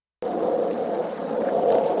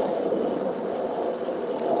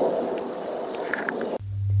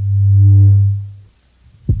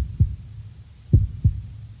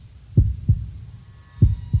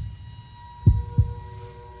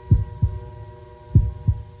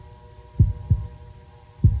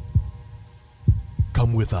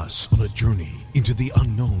Come with us on a journey into the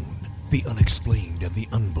unknown, the unexplained, and the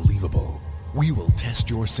unbelievable. We will test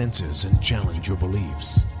your senses and challenge your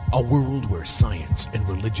beliefs. A world where science and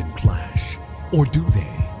religion clash. Or do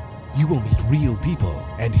they? You will meet real people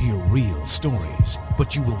and hear real stories,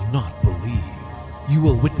 but you will not believe. You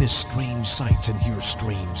will witness strange sights and hear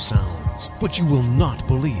strange sounds, but you will not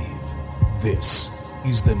believe. This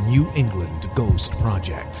is the New England Ghost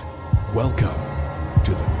Project. Welcome to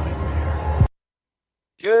the nightmare.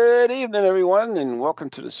 Good evening, everyone, and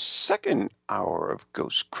welcome to the second hour of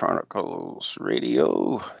Ghost Chronicles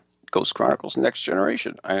Radio. Ghost Chronicles Next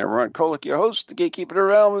Generation. I am Ron Kolick, your host, the gatekeeper of the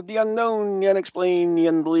realm of the unknown, the unexplained, the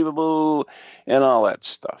unbelievable, and all that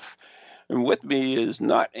stuff. And with me is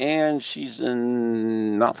not Ann. She's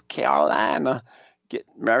in North Carolina,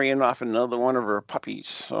 marrying off another one of her puppies.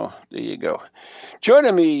 So there you go.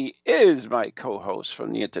 Joining me is my co-host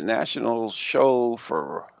from the international show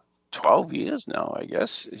for 12 years now, I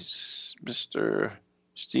guess, is Mr.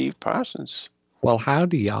 Steve Parsons. Well,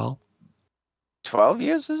 howdy, y'all. 12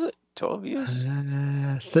 years, is it? 12 years?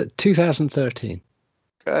 2013.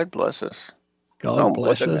 God bless us. God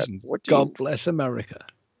bless us. And God bless America.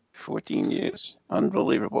 14 years.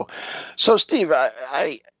 Unbelievable. So, Steve,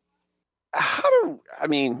 why How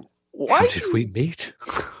did we meet?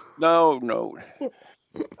 No.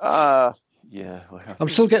 Yeah. I'm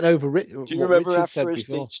still getting over it. Do you remember our first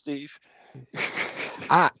date, Steve?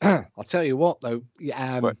 I'll tell you what, though.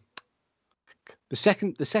 What? The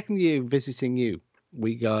second year visiting you,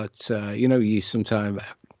 we got, you sometime,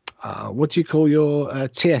 what do you call your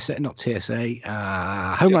TSA, not TSA,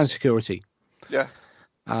 Homeland Security. Yeah.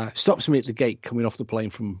 Stops me at the gate coming off the plane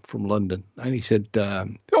from London. And he said,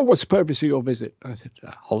 what's the purpose of your visit? I said,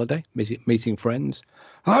 holiday, meeting friends.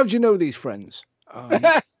 How do you know these friends?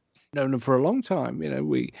 Known them for a long time.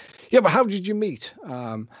 But how did you meet?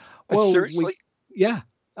 Seriously?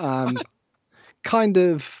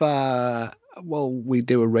 We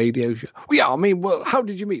do a radio show. How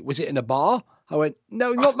did you meet? Was it in a bar? I went,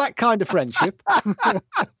 no, not that kind of friendship.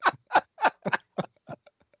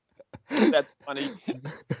 That's funny.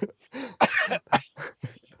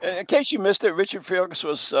 In case you missed it, Richard Fergus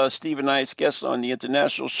was Steve and I's guest on the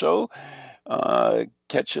international show,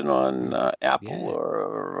 catching on Apple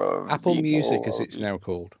or Apple Vivo, Music, as it's now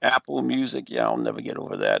called. Apple Music, yeah, I'll never get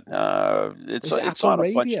over that. It's Apple on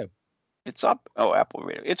Radio. A bunch. It's up. Oh, Apple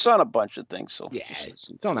Radio. It's on a bunch of things. So yeah,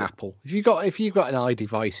 it's on Apple. If you've got an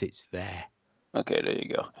iDevice, it's there. Okay, there you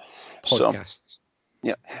go. Podcasts.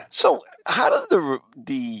 Yeah. So, how did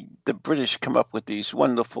the British come up with these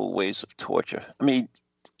wonderful ways of torture? I mean,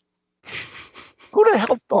 who the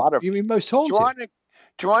hell thought of? You mean Most Haunted?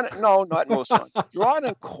 No, not Most Haunted. Drawn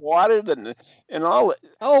and quartered and all.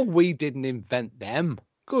 Oh, we didn't invent them.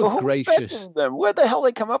 Good gracious! Them? Where the hell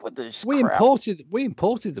they come up with this? We imported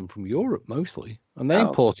them from Europe mostly, and they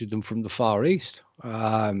imported them from the Far East.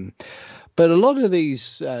 But a lot of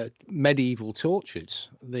these medieval tortures,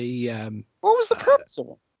 what was the purpose of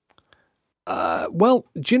them?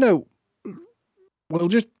 We'll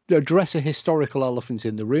just address a historical elephant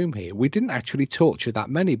in the room here. We didn't actually torture that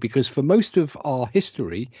many because for most of our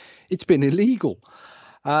history, it's been illegal.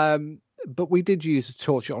 But we did use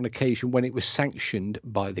torture on occasion when it was sanctioned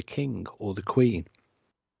by the king or the queen.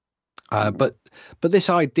 But this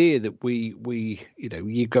idea that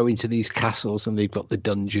you go into these castles and they've got the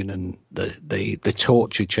dungeon and the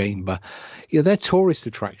torture chamber, they're tourist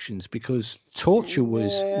attractions because torture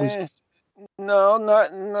was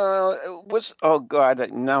oh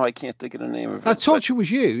God, now I can't think of the name of it. Torture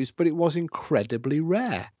was used, but it was incredibly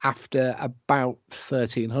rare after about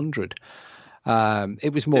 1300.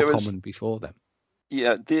 It was more common before then.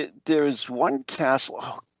 Yeah, there is one castle.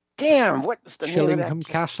 Oh, damn! What's the name of that? Chillingham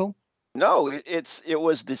Castle? No, it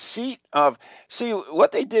was the seat of. See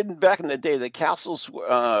what they did back in the day. The castles,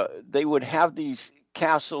 they would have these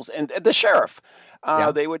castles, and the sheriff.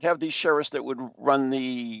 They would have these sheriffs that would run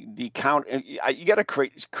the count. You got to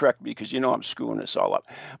correct me because I'm screwing this all up.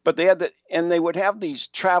 But they had and they would have these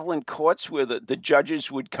traveling courts where the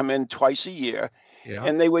judges would come in twice a year. Yeah.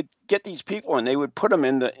 And they would get these people and they would put them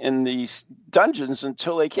in these dungeons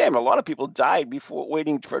until they came. A lot of people died before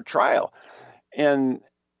waiting for a trial. And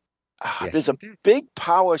there's a big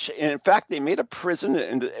power. And in fact, they made a prison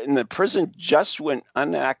and the prison just went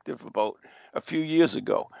inactive about a few years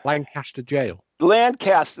ago. Lancaster Jail.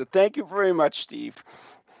 Lancaster. Thank you very much, Steve.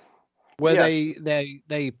 Where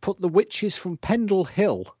they put the witches from Pendle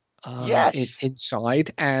Hill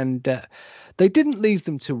inside and they didn't leave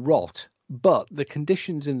them to rot. But the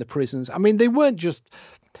conditions in the prisons, I mean, they weren't just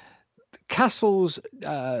castles,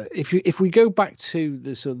 if we go back to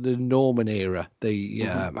the sort of the Norman era,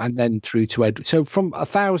 and then through to Edward, so from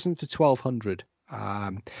 1000 to 1200,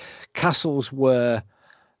 castles were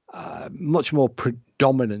much more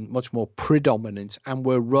predominant, and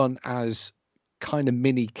were run as kind of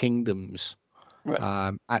mini kingdoms,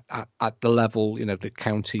 right. At the level, the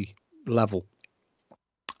county level.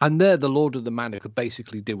 And there, the lord of the manor could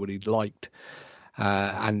basically do what he liked,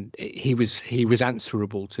 and he was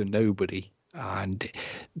answerable to nobody. And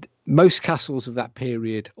most castles of that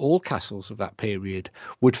period, all castles of that period,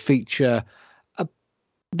 would feature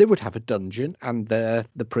they would have a dungeon, and the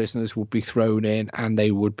prisoners would be thrown in, and they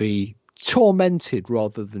would be tormented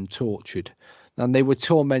rather than tortured. And they were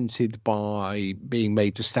tormented by being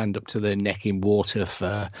made to stand up to their neck in water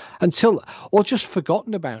or just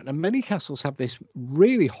forgotten about. And many castles have this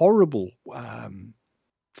really horrible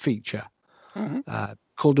feature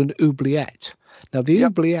called an oubliette. Now, the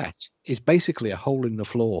oubliette is basically a hole in the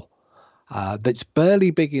floor that's barely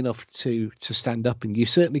big enough to stand up, and you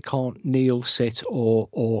certainly can't kneel, sit,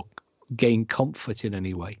 or gain comfort in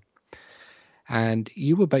any way. And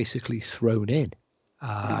you were basically thrown in.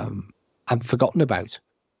 And forgotten about.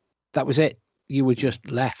 That was it. You were just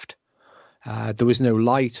left. There was no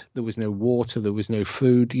light. There was no water. There was no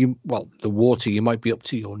food. The water, you might be up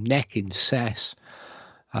to your neck in cess,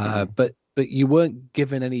 but you weren't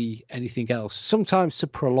given anything else. Sometimes to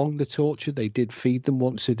prolong the torture, they did feed them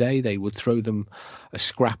once a day. They would throw them a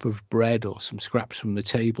scrap of bread or some scraps from the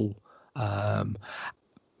table, and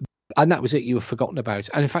that was it. You were forgotten about.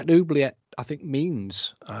 And in fact, oubliette, I think,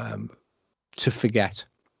 means to forget,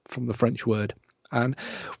 from the French word. And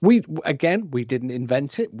we didn't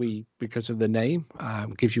invent it. Because of the name,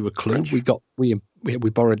 gives you a clue. French. We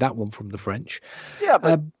borrowed that one from the French. Yeah,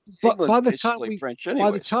 but by the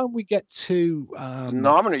time we get to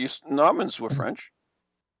Normans were French.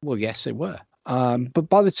 Well, yes, they were. But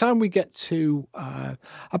by the time we get to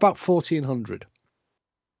about 1400,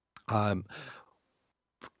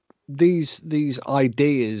 these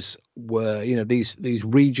ideas were, these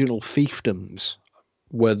regional fiefdoms,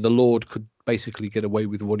 where the lord could basically get away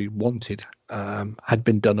with what he wanted, had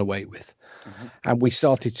been done away with. And we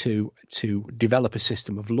started to develop a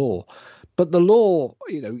system of law. But the law,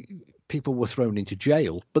 people were thrown into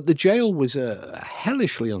jail, but the jail was a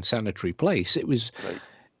hellishly unsanitary place. It was,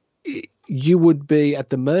 you would be at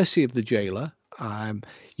the mercy of the jailer.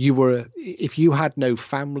 If you had no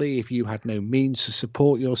family, if you had no means to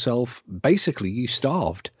support yourself, basically you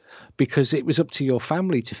starved, because it was up to your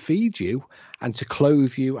family to feed you and to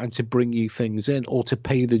clothe you and to bring you things in, or to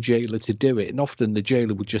pay the jailer to do it. And often the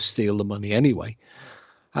jailer would just steal the money anyway.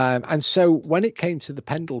 And so when it came to the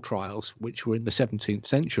Pendle trials, which were in the 17th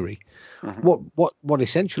century, what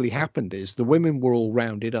essentially happened is the women were all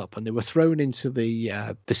rounded up and they were thrown into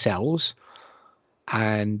the cells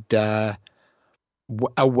and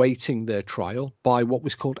awaiting their trial by what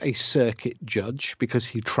was called a circuit judge, because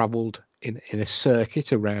he travelled in a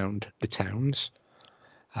circuit around the towns.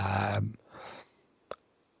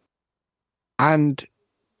 And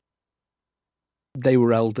they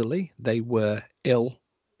were elderly, they were ill,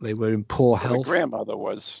 they were in poor health. My grandmother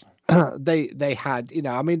was. They had,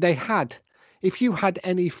 they had, if you had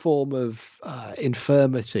any form of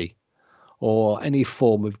infirmity or any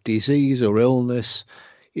form of disease or illness,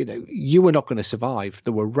 you were not going to survive.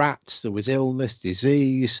 There were rats, there was illness,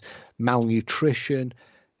 disease, malnutrition.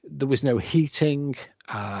 There was no heating.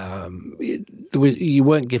 You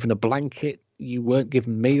weren't given a blanket. You weren't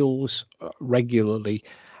given meals regularly,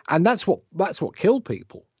 and that's what killed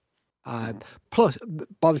people. Plus,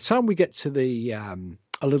 by the time we get to the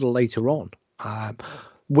a little later on,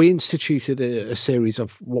 we instituted a series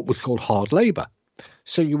of what was called hard labour.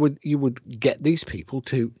 So you would get these people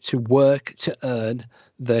to work to earn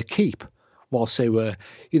their keep, whilst they were,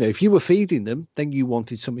 if you were feeding them, then you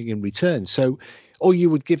wanted something in return. So. Or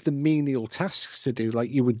you would give them menial tasks to do,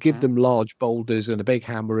 like you would give them large boulders and a big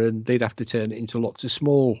hammer, and they'd have to turn it into lots of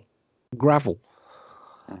small gravel.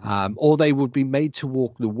 Or they would be made to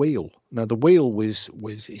walk the wheel. Now, the wheel was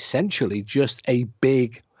essentially just a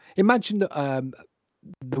big. Imagine the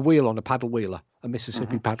wheel on a paddle wheeler, a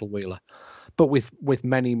Mississippi paddle wheeler, but with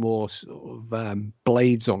many more sort of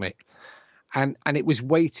blades on it, and it was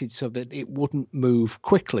weighted so that it wouldn't move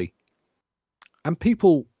quickly, and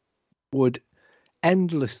people would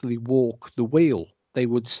endlessly walk the wheel. They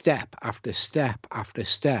would step after step after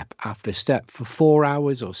step after step for 4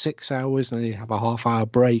 hours or 6 hours, and they'd have a half-hour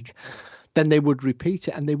break. Then they would repeat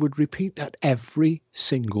it, and they would repeat that every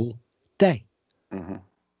single day.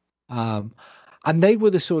 And they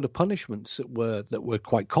were the sort of punishments that were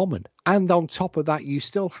quite common. And on top of that, you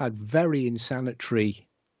still had very insanitary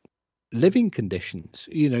living conditions.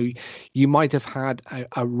 You might have had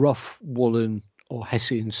a rough woolen or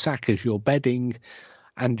Hessian sack as your bedding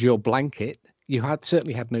and your blanket. You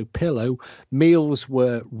certainly had no pillow. Meals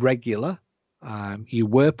were regular. You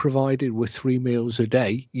were provided with 3 meals a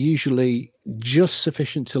day, usually just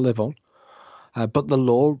sufficient to live on. But the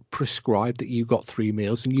law prescribed that you got 3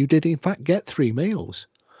 meals, and you did in fact get 3 meals.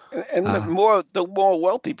 And the more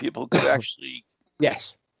wealthy people could actually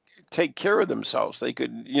yes take care of themselves. They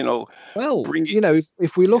could, bring.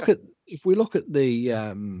 If we look at the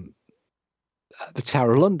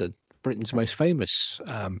Tower of London, Britain's most famous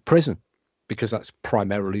prison, because that's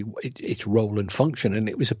primarily its role and function, and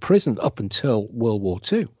it was a prison up until World War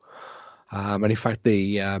II. And in fact,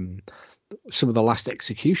 some of the last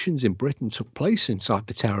executions in Britain took place inside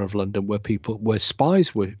the Tower of London, where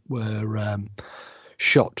spies were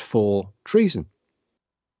shot for treason.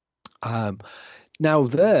 Now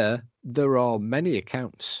there are many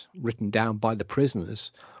accounts written down by the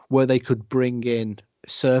prisoners where they could bring in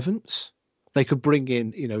servants, they could bring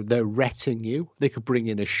in, their retinue, they could bring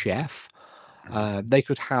in a chef, they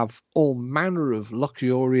could have all manner of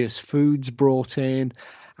luxurious foods brought in,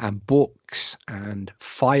 and books and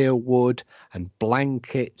firewood and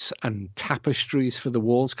blankets and tapestries for the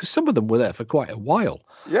walls, because some of them were there for quite a while.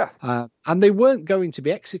 Yeah. And they weren't going to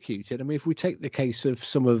be executed. I mean, if we take the case of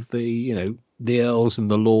some of the, the earls and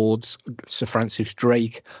the lords, Sir Francis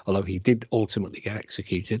Drake, although he did ultimately get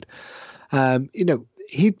executed,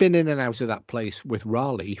 he'd been in and out of that place with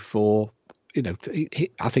Raleigh for,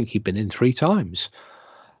 I think he'd been in 3 times.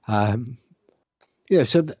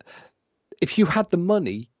 So if you had the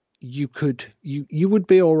money, you would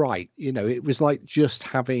be all right. It was like just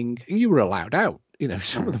you were allowed out.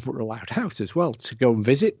 Some of them were allowed out as well to go and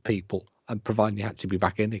visit people, and providing you had to be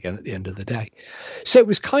back in again at the end of the day. So it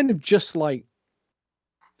was kind of just like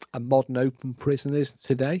a modern open prison is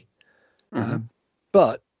today.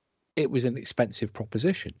 But it was an expensive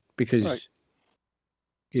proposition because, right.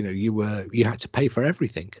 You had to pay for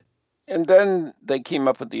everything. And then they came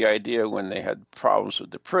up with the idea when they had problems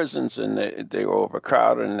with the prisons and they were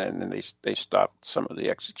overcrowded, and they stopped some of the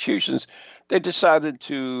executions. They decided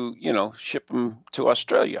to, ship them to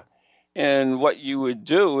Australia. And what you would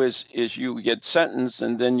do is you would get sentenced,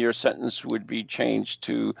 and then your sentence would be changed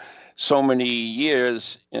to so many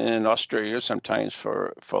years in Australia, sometimes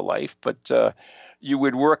for life. But you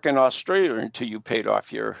would work in Australia until you paid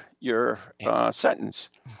off your sentence.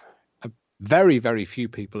 Very, very few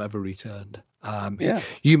people ever returned.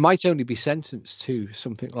 You might only be sentenced to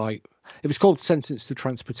something like, it was called sentence to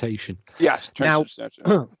transportation. Yes. Now,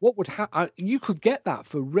 what would happen? You could get that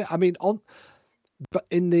but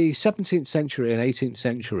in the 17th century and 18th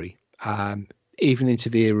century, even into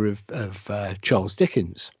the era of Charles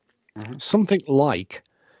Dickens, something like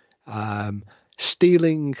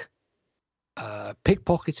stealing,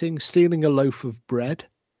 pickpocketing, stealing a loaf of bread.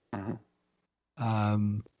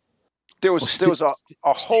 There was a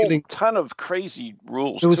whole ton of crazy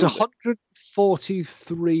rules. There was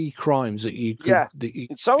 143 crimes that you could. Yeah,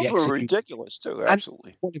 and some were ridiculous too.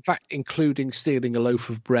 Absolutely. And, in fact, including stealing a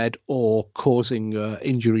loaf of bread or causing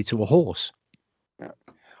injury to a horse. Yeah.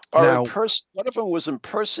 One of them was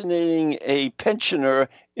impersonating a pensioner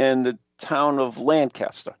in the town of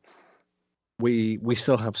Lancaster. We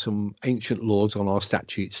still have some ancient laws on our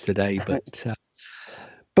statutes today, but.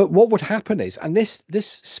 But what would happen is, and this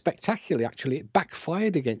spectacularly, actually, it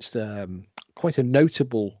backfired against quite a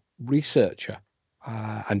notable researcher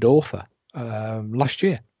and author last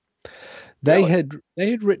year. They had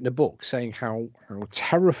written a book saying how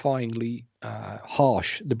terrifyingly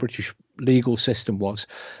harsh the British legal system was,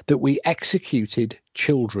 that we executed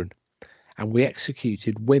children and we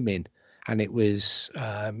executed women, and it was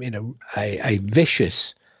a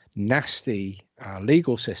vicious, nasty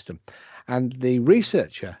legal system. And the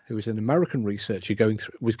researcher, who was an American researcher,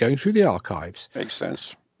 was going through the archives. Makes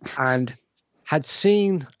sense. And had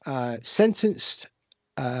seen sentenced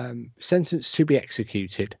to be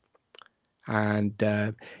executed, and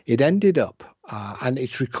it ended up, and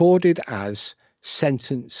it's recorded as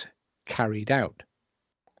sentence carried out.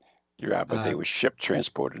 Yeah, but they were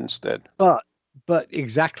transported instead. But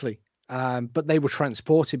exactly, but they were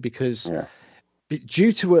transported because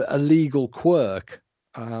due to a legal quirk.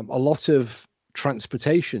 A lot of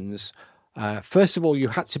transportations, first of all, you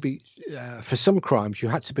had to be, for some crimes, you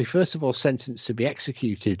had to be, first of all, sentenced to be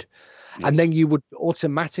executed. Yes. And then you would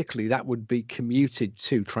automatically, that would be commuted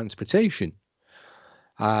to transportation.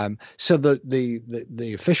 So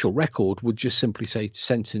the official record would just simply say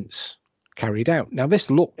sentence carried out. Now, this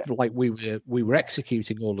looked like we were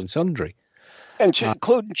executing all and sundry. And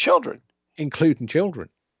including children. Including children.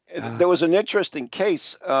 There was an interesting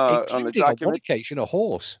case on the including on one document. occasion a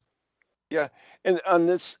horse. Yeah, and on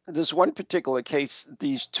this one particular case,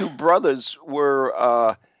 these two brothers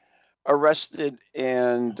were arrested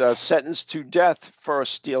and sentenced to death for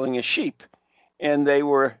stealing a sheep, and they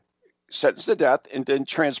were sentenced to death and then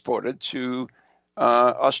transported to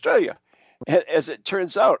Australia. As it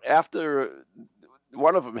turns out, after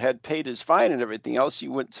one of them had paid his fine and everything else, he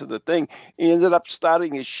went to the thing. He ended up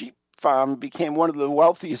starting a sheep farm, became one of the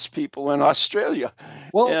wealthiest people in Australia.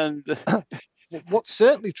 Well, and what's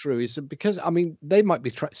certainly true is that because, I mean, they might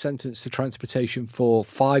be sentenced to transportation for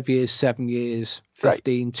 5 years, 7 years,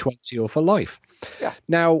 15, right. 20, or for life. Yeah.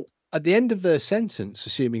 Now, at the end of their sentence,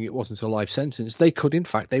 assuming it wasn't a life sentence, they could, in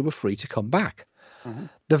fact, they were free to come back. Mm-hmm.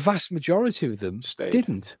 The vast majority of them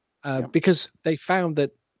didn't, because they found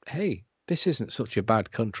that, hey, this isn't such a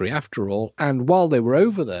bad country after all. And while they were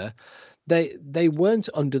over there, they weren't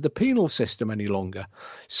under the penal system any longer.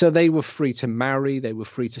 So they were free to marry, they were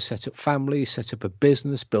free to set up families, set up a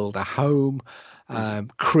business, build a home,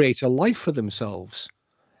 create a life for themselves.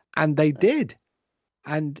 And they did.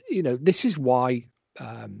 And, you know, this is why,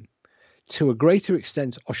 to a greater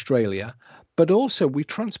extent, Australia, but also we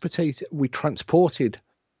transported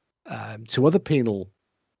to other penal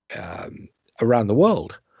around the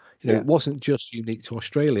world. You know, it wasn't just unique to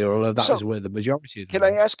Australia, although that is where the majority of them.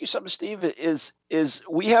 Can I ask you something, Steve? Is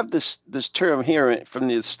we have this term here from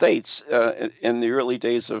the States in the early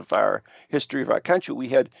days of our history of our country? We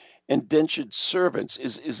had indentured servants.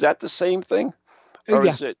 Is that the same thing, or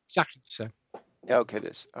is it exactly the same? Yeah, okay, it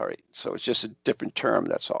is. All right, so it's just a different term.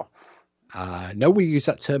 That's all. No, we use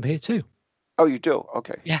that term here too. Oh, you do?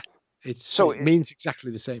 Okay. Yeah, it means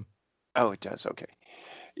exactly the same. Oh, it does. Okay.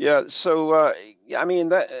 Yeah. So, I mean,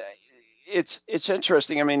 that it's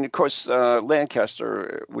interesting. I mean, of course,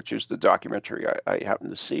 Lancaster, which is the documentary I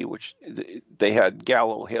happened to see, which they had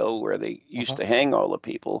Gallows Hill where they used to hang all the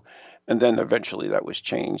people, and then eventually that was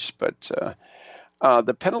changed. But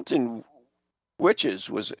the Pendleton witches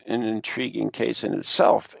was an intriguing case in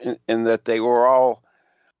itself, in that they were all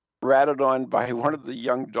ratted on by one of the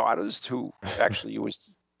young daughters, who actually was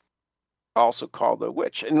also called a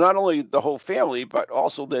witch, and not only the whole family, but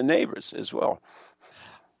also their neighbors as well.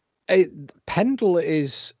 Pendle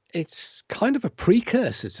it's kind of a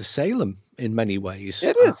precursor to Salem in many ways.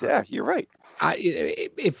 It is, yeah, you're right.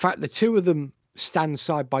 In fact, the two of them stand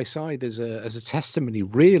side by side as a testimony,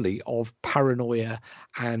 really, of paranoia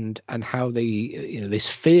and how this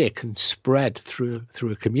fear can spread through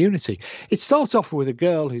a community. It starts off with a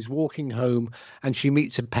girl who's walking home and she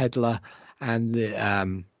meets a peddler, and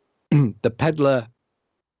the peddler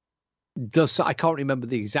does, I can't remember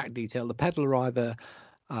the exact detail. The peddler either,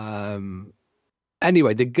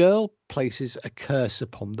 anyway, the girl places a curse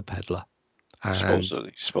upon the peddler.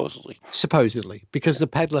 Supposedly, because the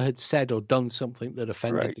peddler had said or done something that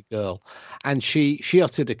offended the girl, and she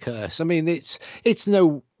uttered a curse. I mean, it's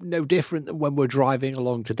no different than when we're driving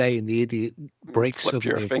along today and the idiot breaks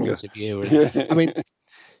suddenly in front of you. I mean,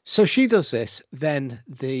 so she does this. Then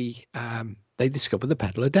they discover the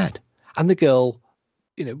peddler dead, and the girl,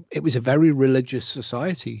 you know, it was a very religious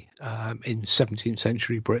society in 17th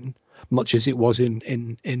century Britain, much as it was in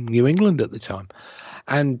New England at the time,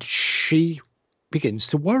 and she begins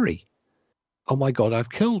to worry. Oh my God, I've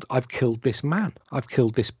killed this man. I've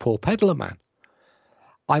killed this poor peddler man.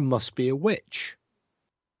 I must be a witch.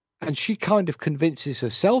 And she kind of convinces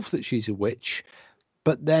herself that she's a witch,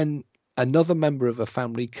 but then another member of her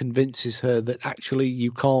family convinces her that actually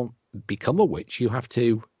you can't become a witch. You have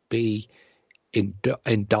to be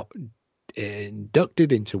inducted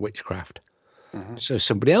into witchcraft. Mm-hmm. So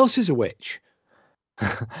somebody else is a witch.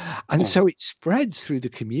 And so it spreads through the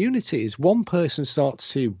community as one person starts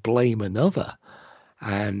to blame another,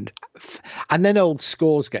 and then old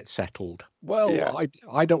scores get settled. Well, yeah.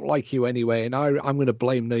 I don't like you anyway, and I'm going to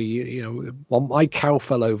blame my cow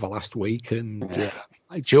fell over last week, and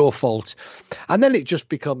it's your fault. And then it just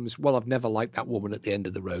becomes, well, I've never liked that woman at the end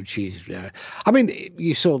of the road. She's, I mean,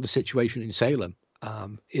 you saw the situation in Salem.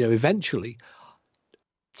 Eventually,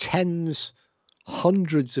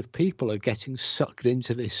 hundreds of people are getting sucked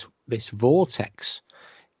into this vortex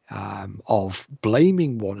of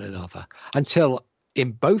blaming one another, until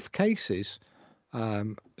in both cases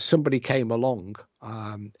somebody came along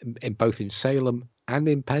in both in Salem and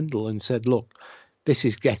in Pendle and said, look, this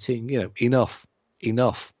is getting enough,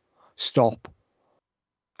 stop.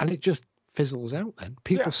 And it just fizzles out. Then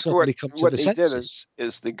people suddenly come to the senses. What they did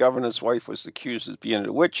is the governor's wife was accused of being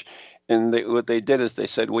a witch, and what they did is they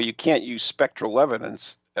said, well, you can't use spectral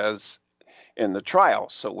evidence as in the trial,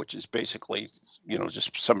 so which is basically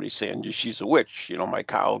just somebody saying she's a witch, my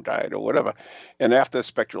cow died or whatever. And after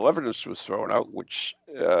spectral evidence was thrown out, which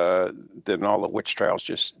then all the witch trials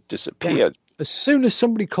just disappeared. As soon as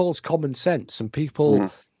somebody calls common sense and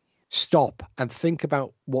people stop and think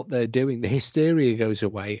about what they're doing, the hysteria goes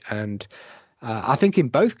away. And I think in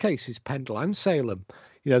both cases, Pendle and Salem,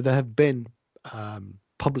 there have been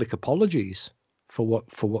public apologies for what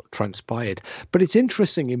transpired. But it's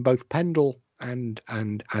interesting in both Pendle and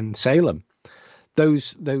Salem,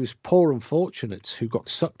 those poor unfortunates who got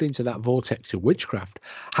sucked into that vortex of witchcraft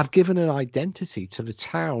have given an identity to the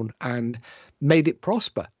town and made it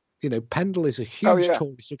prosper. Pendle is a huge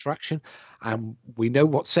tourist attraction, and we know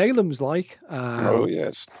what Salem's like.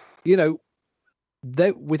 Yes.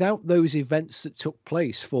 Without those events that took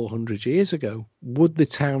place 400 years ago, would the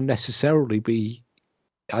town necessarily be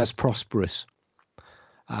as prosperous?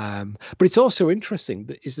 But it's also interesting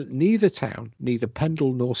that neither town, neither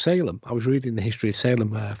Pendle nor Salem, I was reading the history of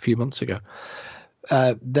Salem a few months ago,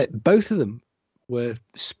 that both of them were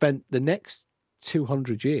spent the next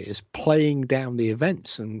 200 years playing down the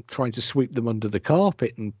events and trying to sweep them under the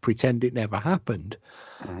carpet and pretend it never happened.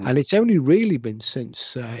 And it's only really been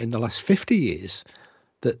since in the last 50 years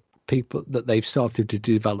that they've started to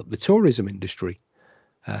develop the tourism industry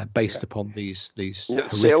based upon these.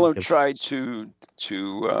 Salem tried to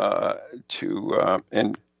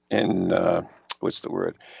what's the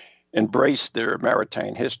word? Embrace their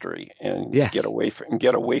maritime history and get away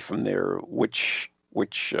from their witch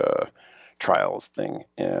trials thing,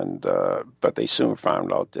 and but they soon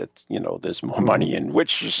found out that there's more money in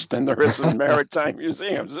witches than there is in maritime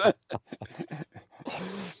museums.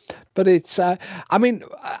 But it's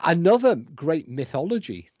another great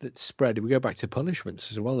mythology that spread. We go back to punishments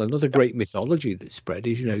as well. Another great mythology that spread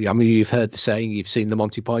is you've heard the saying, you've seen the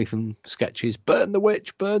Monty Python sketches, burn the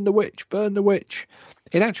witch, burn the witch, burn the witch.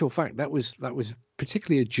 In actual fact, that was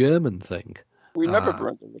particularly a German thing. We never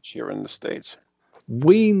burnt the witch here in the States.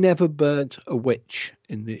 We never burnt a witch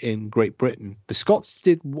in Great Britain. The Scots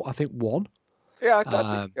did, I think, one. Yeah, I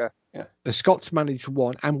thought the Scots managed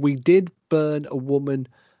one, and we did burn a woman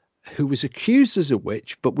who was accused as a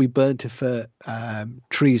witch, but we burnt her for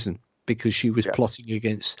treason because she was plotting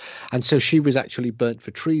against, and so she was actually burnt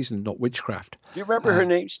for treason, not witchcraft. Do you remember her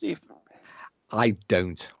name, Steve? I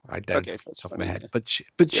don't. Okay, off the top of my head. But she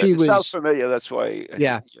it was. Sounds familiar. That's why.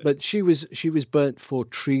 But she was burnt for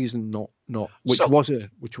treason, not which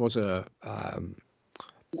was a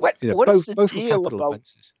what is the deal about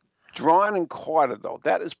offenses. Drawn and quartered though?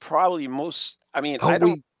 That is probably most. I mean, I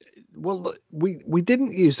don't. We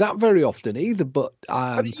didn't use that very often either, but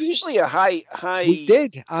usually a high we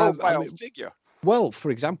did profile figure. Well,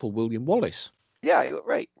 for example, William Wallace. Yeah,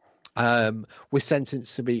 right. Was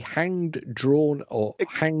sentenced to be hanged, drawn,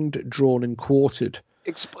 and quartered.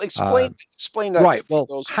 Explain that. Right.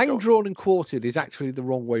 Well, hanged, drawn, and quartered is actually the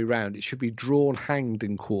wrong way round. It should be drawn, hanged,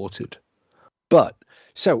 and quartered. But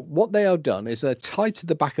so what they are done is they're tied to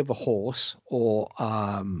the back of a horse or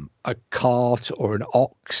a cart or an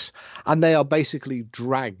ox, and they are basically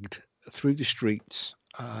dragged through the streets,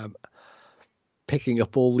 picking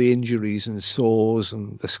up all the injuries and sores,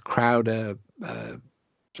 and this crowd are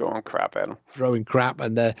throwing crap at them. Throwing crap,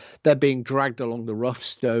 and they're being dragged along the rough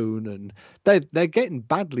stone, and they're getting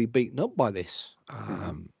badly beaten up by this.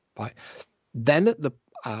 Then at the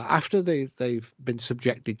after they've been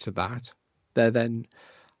subjected to that, they're then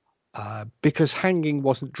because hanging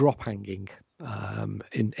wasn't drop hanging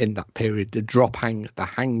in that period. The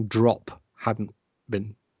hang drop hadn't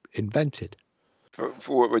been invented. For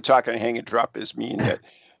what we're talking, hang and drop is mean that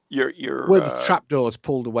you're where the trapdoor's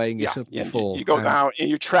pulled away and you suddenly fall. You go down and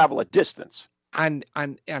you travel a distance, and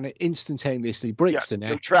it instantaneously breaks the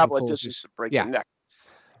neck. You travel a distance to break the neck.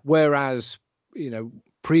 Whereas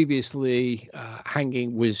previously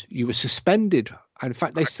hanging was you were suspended. In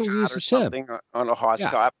fact, they still use the term on a horse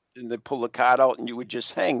cart, and they pull the cart out, and you would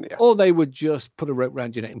just hang there. Or they would just put a rope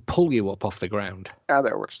around your neck and pull you up off the ground. Yeah,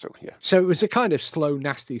 that works too. Yeah. So it was a kind of slow,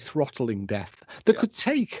 nasty, throttling death that could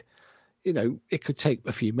take, it could take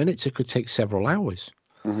a few minutes. It could take several hours.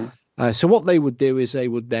 Mm-hmm. So what they would do is they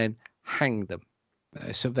would then hang them.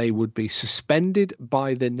 So they would be suspended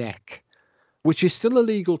by the neck, which is still a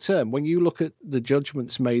legal term. When you look at the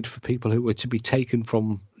judgments made for people who were to be taken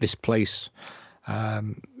from this place,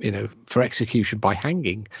 for execution by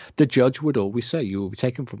hanging, the judge would always say you will be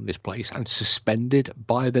taken from this place and suspended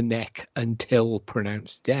by the neck until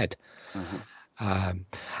pronounced dead. Mm-hmm.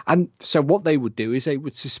 And so what they would do is they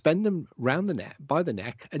would suspend them round the neck by the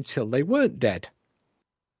neck until they weren't dead,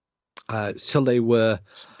 till they were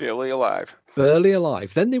barely alive.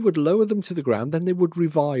 Then they would lower them to the ground. Then they would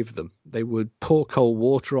revive them. They would pour cold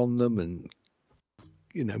water on them and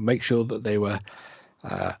make sure that they were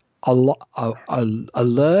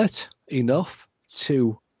alert enough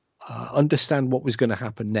to understand what was going to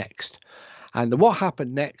happen next. And what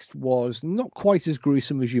happened next was not quite as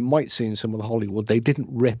gruesome as you might see in some of the Hollywood. They didn't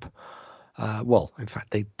rip. Well, in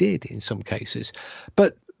fact, they did in some cases.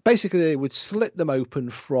 But basically, they would slit them open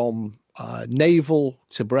from navel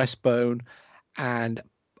to breastbone. And,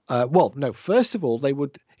 first of all, they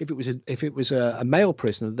would, if it was a male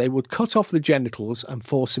prisoner, they would cut off the genitals and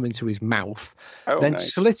force him into his mouth. Then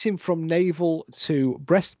nice. Slit him from navel to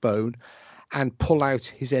breastbone and pull out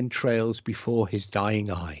his entrails before his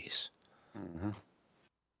dying eyes. Mm-hmm.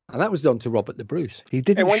 And that was done to Robert the Bruce. He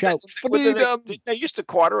didn't shout freedom. They used to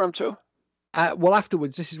quarter him too.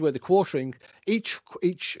 Afterwards, this is where the quartering. Each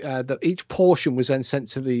portion was then sent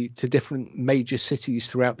to different major cities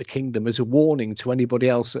throughout the kingdom as a warning to anybody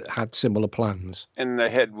else that had similar plans. And the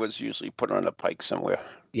head was usually put on a pike somewhere.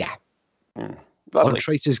 Yeah, on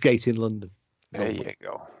Traitors' Gate in London. There you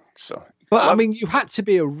go. So, but I mean, you had to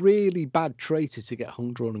be a really bad traitor to get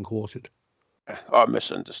hung, drawn, and quartered. Or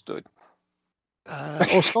misunderstood.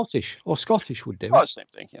 Or Scottish would do. Oh, same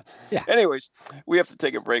thing. Yeah. Anyways, we have to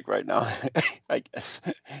take a break right now. I guess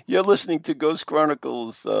you're listening to Ghost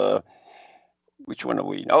Chronicles. Which one are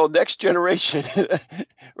we? Oh, Next Generation,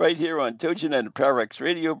 right here on TogiNet and Pararex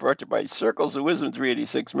Radio, brought to you by Circles of Wisdom,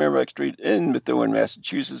 386 Merrimack Street in Methuen,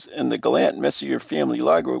 Massachusetts, and the Gallant Messier Family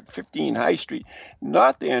Law Group, 15 High Street,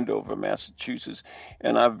 North Andover, Massachusetts,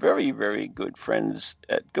 and our very, very good friends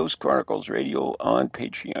at Ghost Chronicles Radio on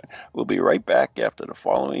Patreon. We'll be right back after the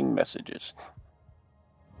following messages.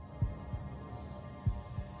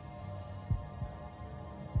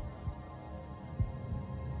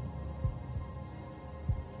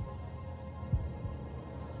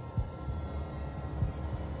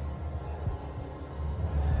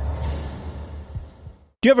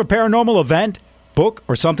 Do you have a paranormal event, book,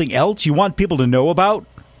 or something else you want people to know about?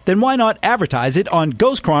 Then why not advertise it on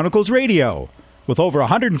Ghost Chronicles Radio? With over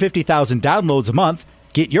 150,000 downloads a month,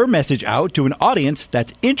 get your message out to an audience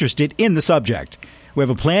that's interested in the subject. We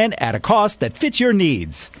have a plan at a cost that fits your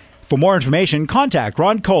needs. For more information, contact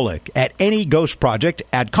Ron Kolick at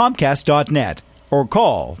anyghostproject@comcast.net or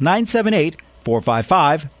call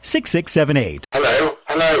 978-455-6678.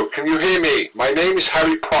 Hello, can you hear me? My name is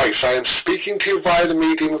Harry Price. I am speaking to you via the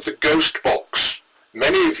medium of the Ghost Box.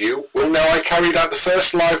 Many of you will know I carried out the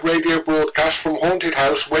first live radio broadcast from Haunted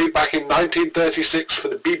House way back in 1936 for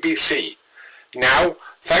the BBC. Now,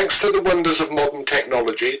 thanks to the wonders of modern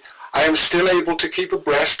technology, I am still able to keep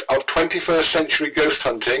abreast of 21st century ghost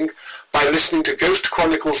hunting by listening to Ghost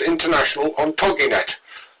Chronicles International on TogiNet,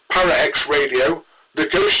 Pararex Radio, the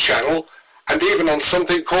Ghost Channel, and even on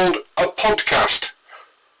something called a podcast.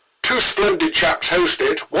 Two splendid chaps host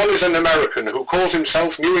it. One is an American who calls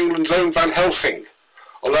himself New England's own Van Helsing,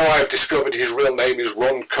 although I have discovered his real name is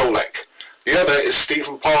Ron Kolick. The other is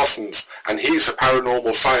Stephen Parsons, and he's a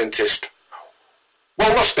paranormal scientist.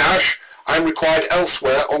 Well, mustache, I'm required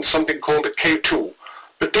elsewhere on something called a K2.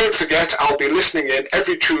 But don't forget, I'll be listening in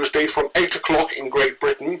every Tuesday from 8 o'clock in Great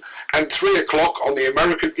Britain and 3 o'clock on the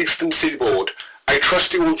American Eastern Seaboard. I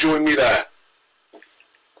trust you will join me there.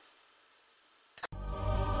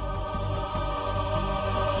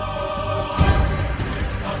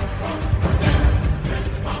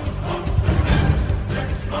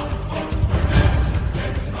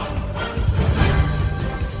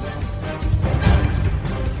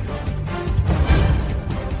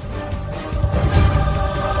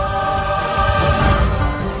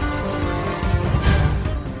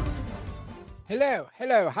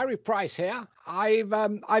 Hello, Harry Price here.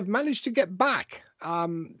 I've managed to get back.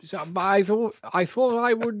 So I thought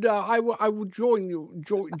I would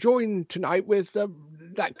join tonight with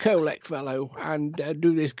that Kolick fellow and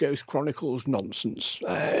do this Ghost Chronicles nonsense.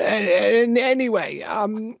 Anyway,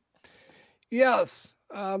 yes.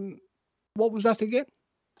 What was that again?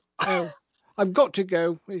 I've got to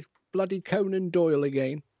go with bloody Conan Doyle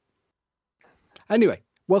again. Anyway.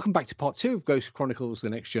 Welcome back to part 2 of Ghost Chronicles The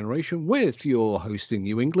Next Generation with your host in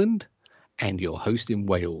New England and your host in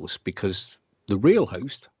Wales, because the real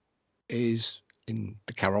host is in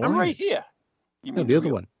the Carolinas. I'm right here. You mean the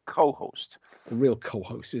other one. Co-host. The real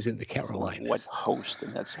co-host is in the Carolinas. What host?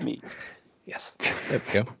 And that's me. Yes. There we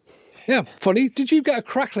go. Yeah, funny. Did you get a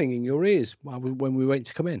crackling in your ears when we went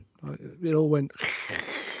to come in? It all went...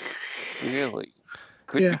 Really?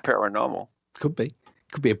 Could be paranormal. Could be.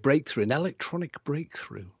 Could be a breakthrough, an electronic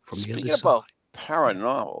breakthrough from the other side. Speaking about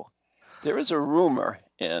paranormal, there is a rumor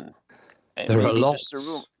and there are lots.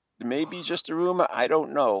 Maybe just a rumor, I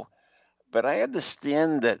don't know. But I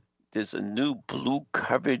understand that there's a new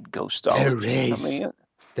blue-covered ghostology coming in.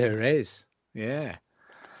 There is, yeah.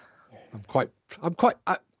 I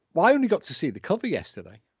only got to see the cover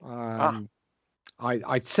yesterday.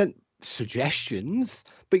 I'd sent suggestions,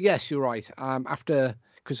 but yes, you're right. After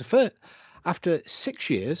 6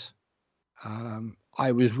 years,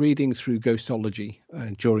 I was reading through Ghostology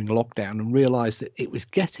during lockdown and realized that it was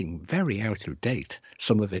getting very out of date,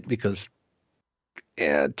 some of it, because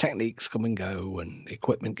techniques come and go and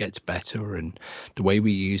equipment gets better and the way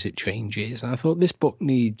we use it changes. And I thought this book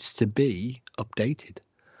needs to be updated.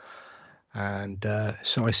 And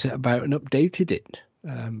so I set about and updated it.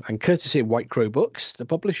 And courtesy of White Crow Books, the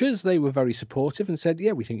publishers, they were very supportive and said,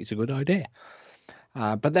 yeah, we think it's a good idea.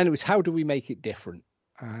 But then it was, how do we make it different?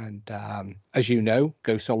 And as you know,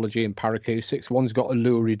 Ghostology and Paracoustics, one's got a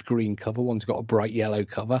lurid green cover, one's got a bright yellow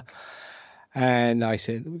cover. And I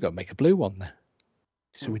said, we've got to make a blue one then.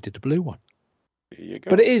 So we did the blue one. There you go.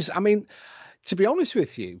 But it is, I mean, to be honest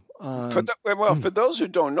with you, for those who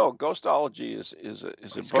don't know, Ghostology is a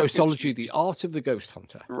book. Ghostology, the art of the ghost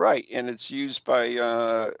hunter. Right, and it's used by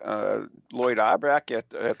Lloyd Auerbach at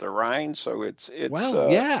the Rhine. So it's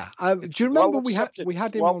well, yeah. Do you remember we had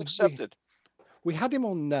him well on? Accepted. We had him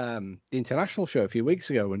on the international show a few weeks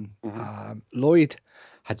ago, and Lloyd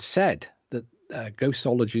had said that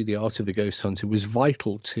Ghostology, the art of the ghost hunter, was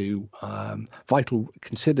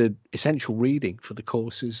considered essential reading for the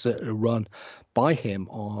courses that are run by him,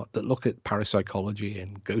 or that look at parapsychology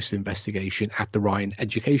and ghost investigation at the Rhine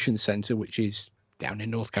Education Center, which is down in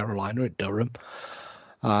North Carolina at Durham,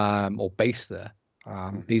 or based there.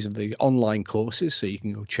 These are the online courses, so you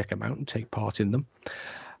can go check them out and take part in them.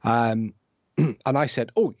 And I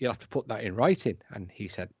said, oh, you'll have to put that in writing. And he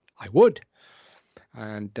said, I would.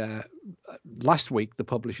 And last week, the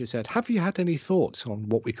publisher said, have you had any thoughts on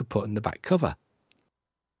what we could put in the back cover?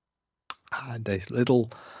 And I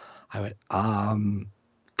went,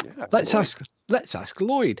 let's ask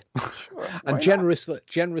Lloyd. Sure, and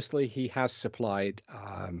generously, he has supplied,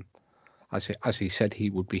 as he said he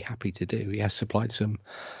would be happy to do, he has supplied some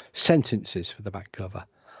sentences for the back cover.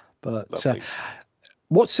 But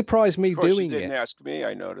what surprised me doing it? You didn't ask me.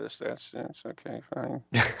 I noticed. That's okay. Fine.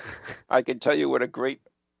 I can tell you what a great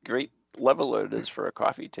level it is for a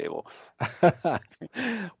coffee table.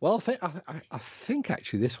 Well, I think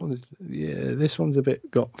actually this one's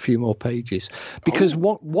got a few more pages, because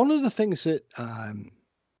one of the things that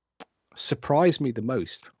surprised me the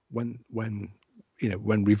most when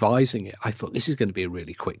revising it, I thought this is going to be a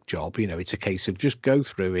really quick job. It's a case of just go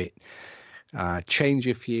through it. Change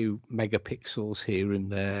a few megapixels here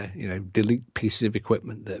and there, delete pieces of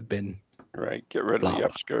equipment that have been... Right, get rid of the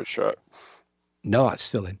upskirt shot. No, that's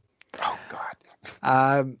still in. Oh, God.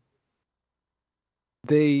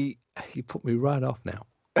 You put me right off now.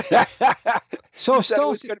 So I started... It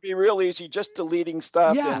was going to be real easy, just deleting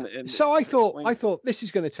stuff. Yeah, so I thought this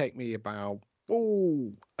is going to take me about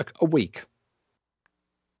a week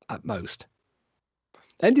at most.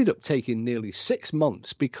 Ended up taking nearly 6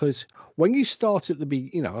 months, because when you start at the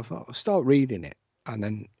beginning, I start reading it, and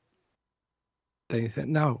then they think,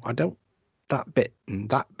 no, I don't, that bit,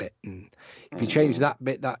 and if you change that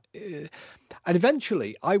bit, and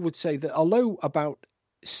eventually I would say that although about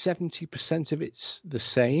 70% of it's the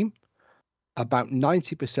same, about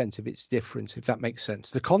 90% of it's different, if that makes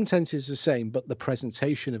sense. The content is the same, but the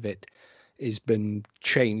presentation of it has been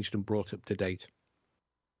changed and brought up to date.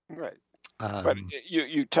 Right. But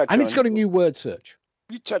you touch on, and it's got a new word search.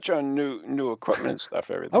 You touch on new equipment and stuff,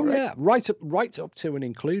 everything. Oh, right? Yeah, right up to and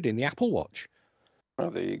including the Apple Watch. Oh,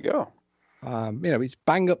 there you go. It's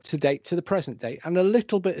bang up to date to the present day, and a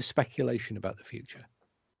little bit of speculation about the future.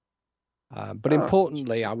 But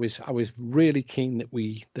importantly, I was really keen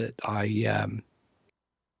that I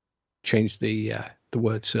changed the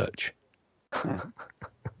word search.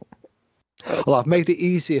 Well, I've made it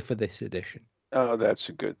easier for this edition. Oh, that's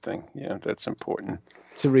a good thing. Yeah, that's important.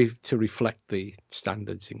 To reflect the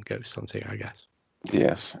standards in ghost hunting, I guess.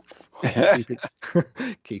 Yes.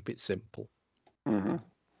 Keep it simple. Mm-hmm.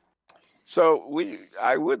 So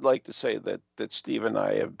I would like to say that Steve and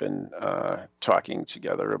I have been talking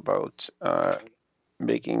together about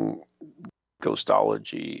making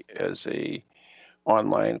Ghostology as a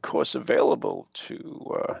online course available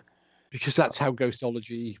to. Because that's how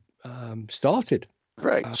Ghostology started.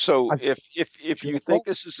 Right. So if you think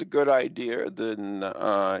this is a good idea, then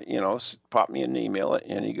pop me an email at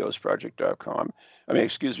anyghostproject.com.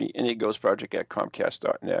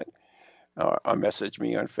 anyghostproject@comcast.net. Or message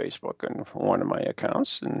me on Facebook on one of my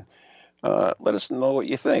accounts, and let us know what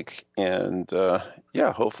you think. And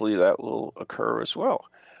hopefully that will occur as well.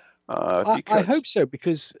 I hope so,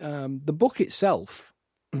 because the book itself,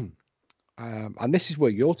 and this is where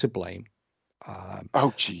you're to blame,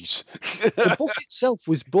 Oh, geez. The book itself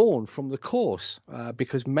was born from the course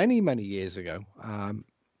because many years ago,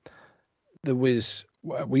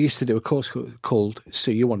 we used to do a course called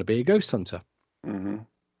 "So You Want to Be a Ghost Hunter,"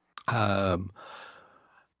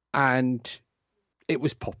 and it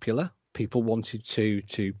was popular. People wanted to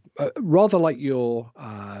rather like your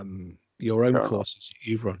own courses that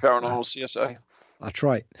you've run. Paranormal CSI. That's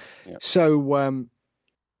right. Yeah. So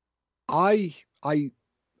I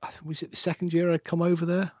was it the second year I'd come over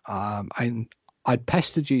there, and I'd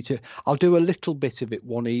pestered you to. I'll do a little bit of it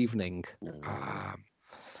one evening.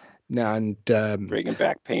 And bringing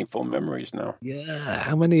back painful memories now. Yeah,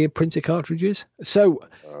 how many printer cartridges? So,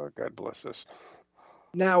 oh, God bless us.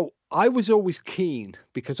 Now, I was always keen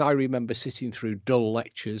because I remember sitting through dull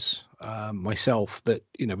lectures myself that,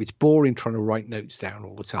 it's boring trying to write notes down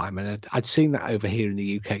all the time. And I'd seen that over here in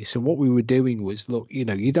the UK. So what we were doing was, look,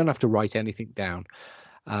 you don't have to write anything down.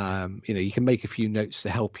 You can make a few notes to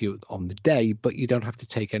help you on the day, but you don't have to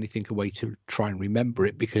take anything away to try and remember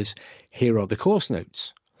it because here are the course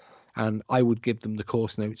notes. And I would give them the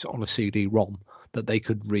course notes on a CD-ROM that they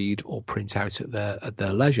could read or print out at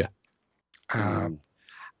their leisure.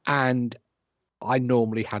 And I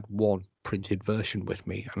normally had one printed version with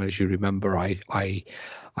me. And as you remember, I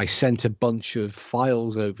sent a bunch of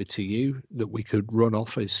files over to you that we could run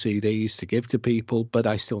off as CDs to give to people, but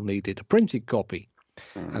I still needed a printed copy.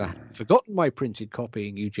 And I had forgotten my printed copy,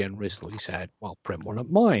 and you generously said, well, print one of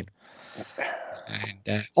mine.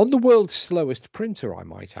 And on the world's slowest printer, I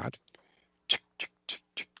might add.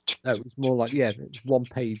 No, it was more like, it was one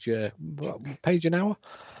page an hour.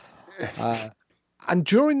 And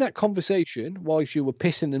during that conversation, whilst you were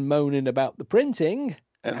pissing and moaning about the printing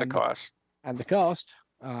and the cost,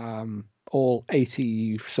 all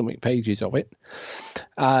 80-something pages of it,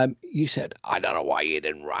 you said, I don't know why you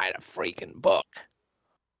didn't write a freaking book.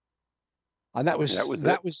 And that was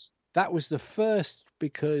the first,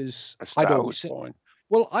 because I'd always said,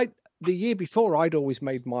 the year before, I'd always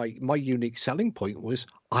made my unique selling point was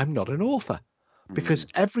I'm not an author, because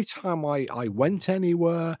every time I went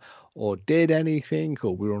anywhere or did anything,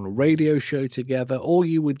 or we were on a radio show together, all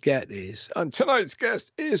you would get is, and tonight's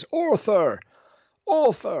guest is author.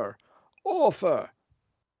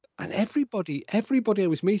 And everybody I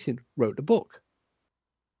was meeting wrote a book.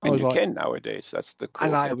 And you can nowadays. That's the cool.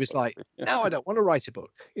 And I was like, no, I don't want to write a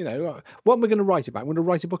book. What am I going to write about? I'm going to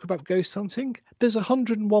write a book about ghost hunting. There's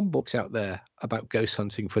 101 books out there about ghost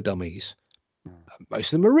hunting for dummies.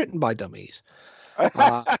 Most of them are written by dummies.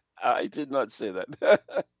 I did not say that.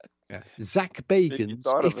 Zach Bagans,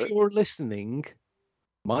 if you're listening,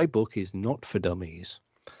 my book is not for dummies,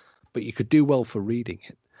 but you could do well for reading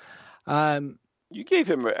it. You gave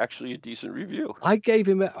him actually a decent review. I gave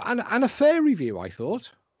him a fair review, I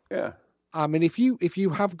thought. Yeah. I mean, if you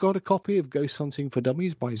have got a copy of Ghost Hunting for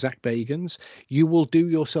Dummies by Zach Bagans, you will do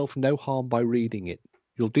yourself no harm by reading it.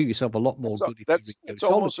 You'll do yourself a lot more good if you read It's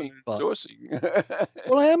almost endorsing.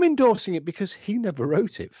 Well, I am endorsing it because he never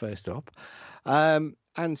wrote it, first off.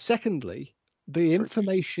 And secondly, the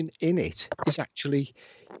information in it is actually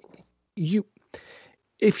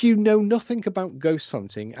if you know nothing about ghost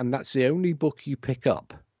hunting and that's the only book you pick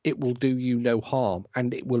up, it will do you no harm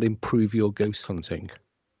and it will improve your ghost hunting.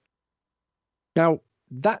 Now,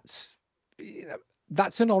 that's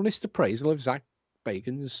an honest appraisal of Zach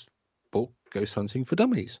Bagans' book, Ghost Hunting for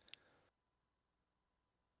Dummies.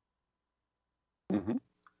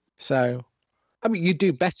 So, I mean, you'd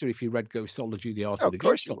do better if you read Ghostology, The Art of the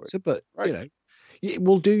Ghost Hunter, but, it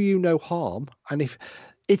will do you no harm. And if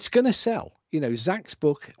it's going to sell, Zach's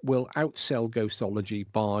book will outsell Ghostology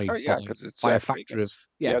by a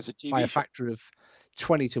factor of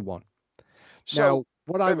 20 to 1. So, now,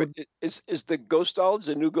 what I would is the Ghostology,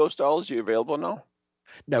 the new Ghostology, available now?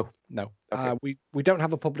 No. Okay. We don't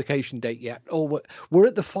have a publication date yet. We're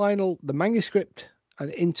at the manuscript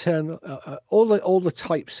and internal. All the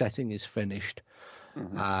typesetting is finished.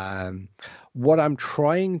 What I'm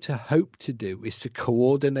trying to hope to do is to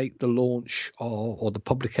coordinate the launch or the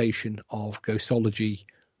publication of Ghostology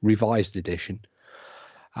Revised Edition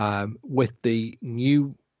with the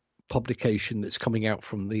new publication that's coming out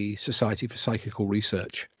from the Society for Psychical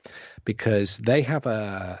Research, because they have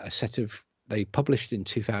a set of, they published in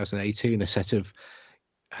 2018 a set of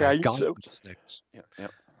guidance notes,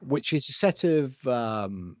 which is a set of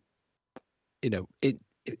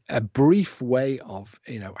a brief way of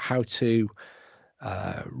how to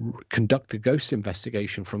conduct a ghost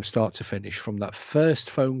investigation from start to finish, from that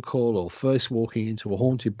first phone call or first walking into a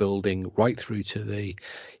haunted building right through to the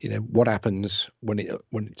what happens when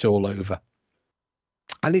it's all over.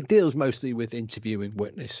 And it deals mostly with interviewing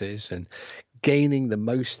witnesses and gaining the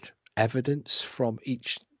most evidence from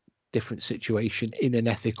each different situation in an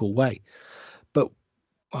ethical way. But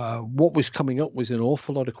what was coming up was an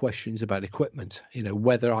awful lot of questions about equipment,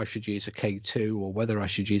 whether I should use a K2 or whether I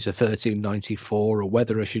should use a 1394 or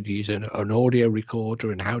whether I should use an audio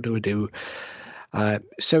recorder, and how do I do.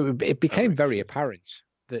 So it became very apparent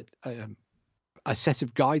that a set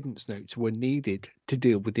of guidance notes were needed to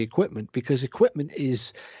deal with the equipment, because equipment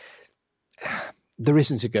is, there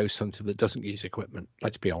isn't a ghost hunter that doesn't use equipment,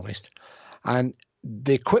 let's be honest. And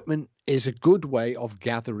the equipment is a good way of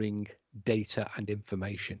gathering data and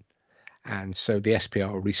information. And so the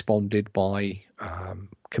SPR responded by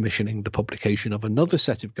commissioning the publication of another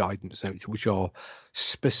set of guidance notes, which are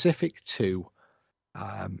specific to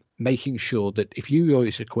making sure that if you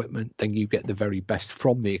use equipment, then you get the very best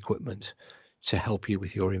from the equipment to help you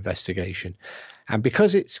with your investigation. And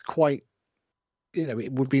because it's quite,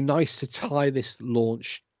 it would be nice to tie this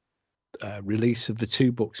launch release of the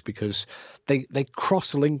two books, because they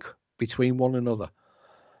cross-link between one another.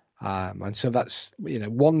 And so that's,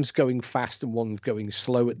 one's going fast and one's going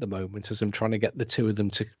slow at the moment, as I'm trying to get the two of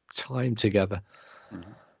them to time together.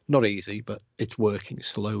 Mm-hmm. Not easy, but it's working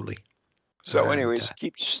slowly. So anyways,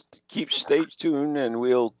 keep stay tuned, and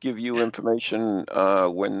we'll give you information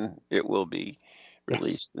when it will be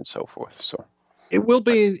released and so forth. So it will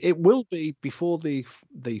be before the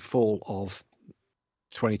fall of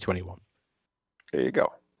 2021. There you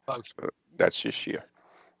go. So that's this year.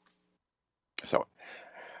 So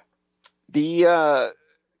the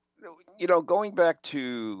going back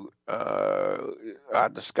to our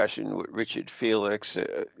discussion with Richard Felix,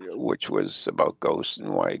 which was about ghosts and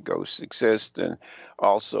why ghosts exist, and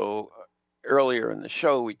also earlier in the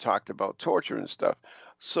show we talked about torture and stuff.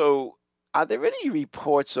 So are there any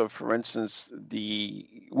reports of, for instance, the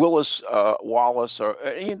Willis Wallace or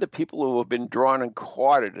any of the people who have been drawn and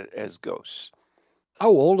quartered as ghosts?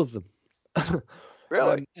 Oh, all of them.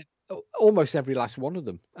 Really? Almost every last one of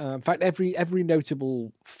them. In fact, every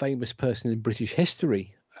notable famous person in British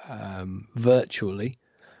history, virtually,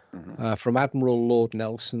 from Admiral Lord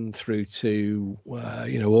Nelson through to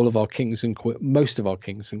all of our kings and most of our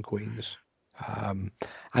kings and queens,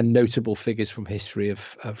 and notable figures from history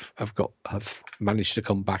have managed to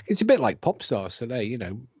come back. It's a bit like pop stars today,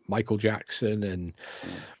 Michael Jackson and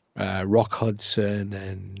Rock Hudson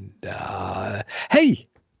and hey.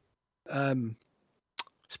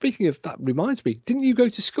 Speaking of that, reminds me, didn't you go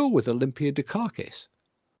to school with Olympia Dukakis?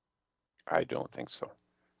 I don't think so.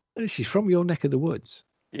 She's from your neck of the woods.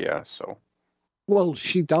 Yeah, so. Well,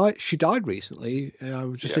 she died recently. I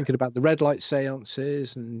was just thinking about the red light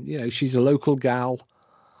seances, and she's a local gal.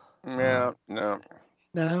 No. No.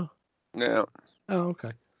 No. Oh,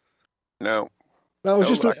 okay. No. I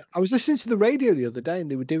was listening to the radio the other day, and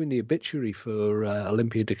they were doing the obituary for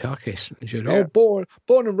Olympia Dukakis. And she said, born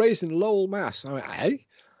and raised in Lowell, Mass. I went, hey?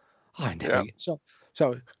 I never. Yeah.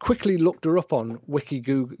 So I quickly looked her up on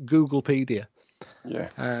Googlepedia. Yeah.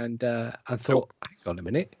 And I thought, hang on a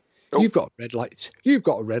minute, you've got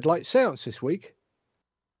a red light seance this week.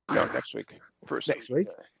 No, next week. Next week.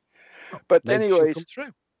 But anyways, come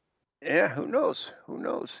through. Yeah, who knows?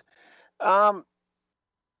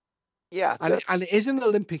 Yeah, and it is an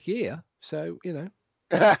Olympic year, so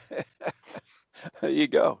There you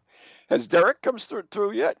go. Has Derek come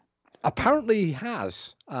through yet? Apparently he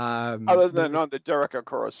has. Other than on the Derek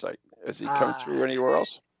Okoro site, has he come through anywhere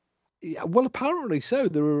else? Yeah, well, apparently so.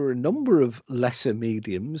 There are a number of lesser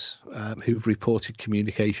mediums who've reported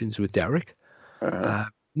communications with Derek.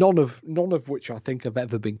 None of which I think have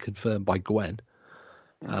ever been confirmed by Gwen.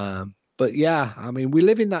 But yeah, I mean, we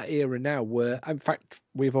live in that era now where, in fact,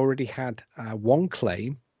 we've already had one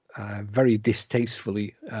claim, very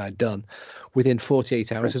distastefully done, within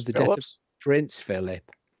 48 hours of the death of Prince Philip.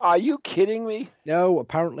 Are you kidding me? No,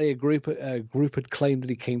 apparently a group had claimed that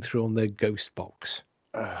he came through on the ghost box.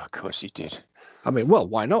 Of course he did. I mean, well,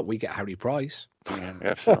 why not? We get Harry Price. Yeah,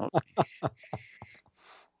 definitely.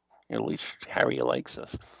 At least Harry likes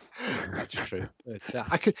us. That's true.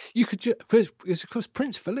 But, because of course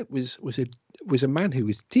Prince Philip was a man who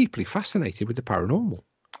was deeply fascinated with the paranormal.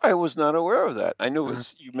 I was not aware of that. I knew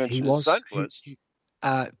you mentioned his son was.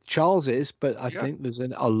 Charles is, but I think there's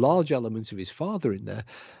a large element of his father in there.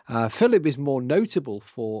 Philip is more notable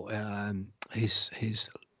for his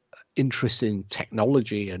interest in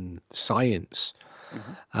technology and science.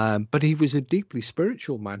 But he was a deeply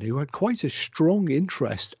spiritual man who had quite a strong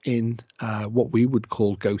interest in what we would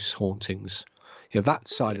call ghost hauntings, that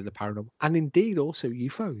side of the paranormal, and indeed also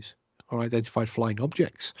UFOs, or identified flying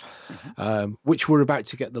objects, which we're about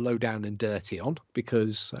to get the lowdown and dirty on,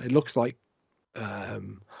 because it looks like,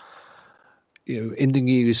 in the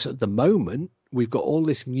news at the moment, we've got all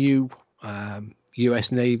this new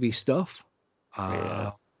U.S. Navy stuff,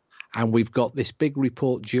 and we've got this big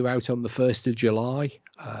report due out on the 1st of July,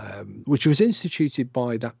 which was instituted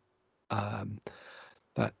by that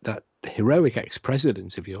heroic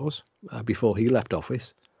ex-president of yours before he left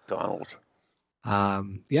office, Donald. So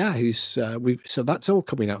that's all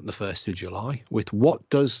coming out on the 1st of July with what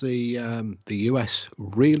does the US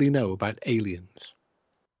really know about aliens?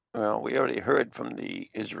 Well, we already heard from the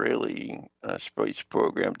Israeli space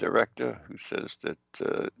program director who says that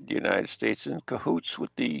the United States is in cahoots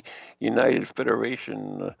with the United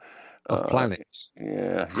Federation of planets.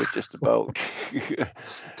 Yeah, you're just about.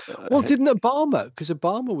 Well, didn't Obama? Because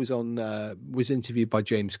Obama was interviewed by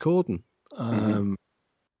James Corden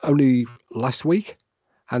only last week,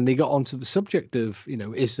 and they got onto the subject of,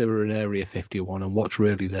 is there an Area 51 and what's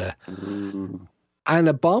really there? And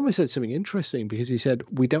Obama said something interesting because he said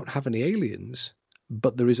we don't have any aliens,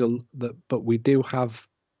 but but we do have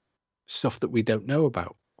stuff that we don't know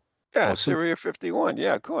about. Yeah, it's Area 51.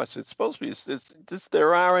 Yeah, of course. It's supposed to be. It's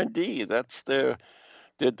their R&D. That's their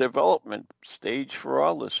development stage for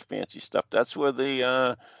all this fancy stuff. That's where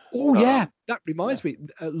the. That reminds me.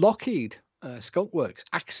 Lockheed Skunk Works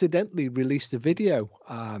accidentally released a video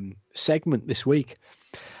segment this week.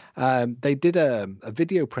 They did a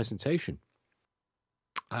video presentation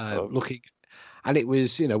looking, and it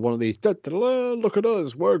was one of these look at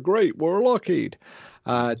us, we're great, we're Lockheed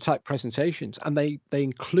type presentations, and they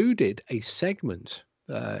included a segment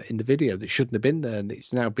in the video that shouldn't have been there, and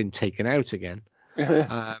it's now been taken out again.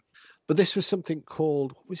 But this was something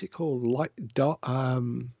called, what was it called?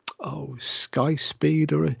 Sky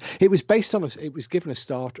Speed, or it was based on it was given a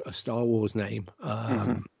Star Wars name,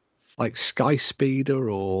 like Sky Speeder,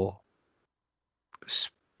 or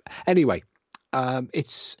anyway.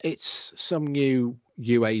 It's some new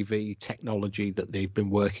UAV technology that they've been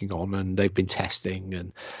working on and they've been testing,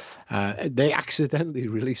 and they accidentally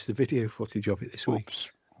released the video footage of it this week.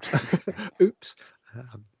 Oops.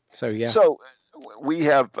 So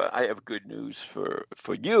I have good news for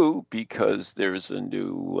you, because there's a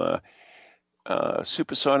new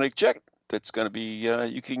supersonic jet that's going to be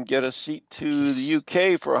you can get a seat to the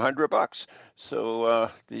UK for $100. So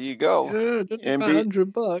there you go. Yeah,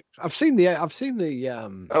 $100. I've seen the.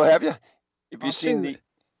 Oh, have you? Have you seen the?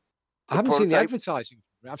 I haven't seen the advertising.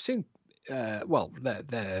 I've seen. They're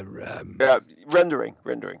rendering.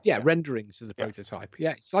 Yeah, renderings of the prototype.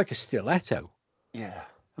 Yeah, it's like a stiletto. Yeah.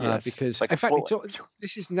 Because like in fact,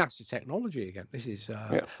 this is NASA technology again. This is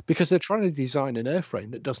because they're trying to design an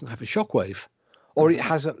airframe that doesn't have a shockwave, or it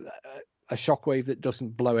has a shockwave that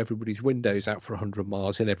doesn't blow everybody's windows out for 100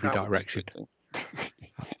 miles in every direction.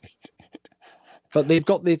 But they've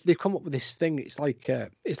come up with this thing. It's like a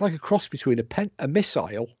cross between a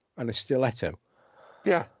missile and a stiletto.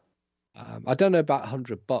 Yeah. I don't know about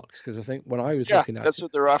 $100, because I think when I was looking at that's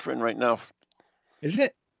what they're offering right now. Is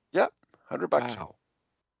it? Yeah, $100.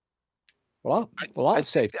 Wow. Well, I'd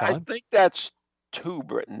save time. I think that's to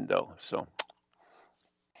Britain though. So.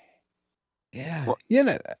 Yeah. Well,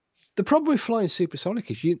 the problem with flying supersonic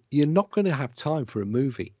is you're not going to have time for a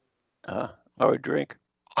movie. Or a drink.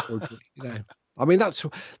 I mean, that's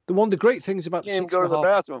one of the great things about the go to the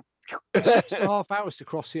bathroom. 6.5 hours to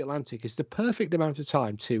cross the Atlantic is the perfect amount of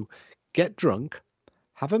time to get drunk,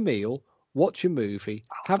 have a meal, watch a movie,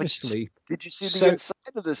 have a sleep. Did you see the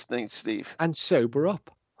inside of this thing, Steve? And sober up.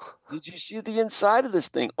 Did you see the inside of this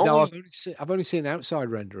thing? No, I've only seen outside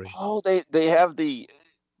rendering. Oh, they have the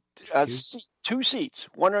two seats,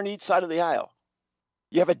 one on each side of the aisle.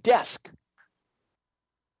 You have a desk.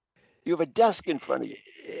 You have a desk in front of you.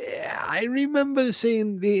 Yeah, I remember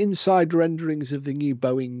seeing the inside renderings of the new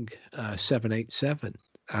Boeing 787,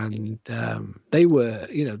 and they were,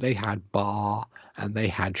 they had bar and they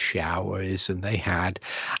had showers and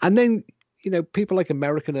then people like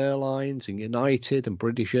American Airlines and United and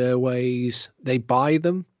British Airways, they buy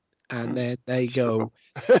them and then they go,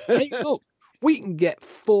 hey, look, we can get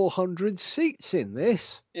 400 seats in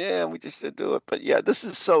this. Yeah, we just should do it. But yeah, this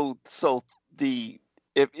is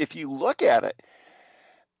if you look at it,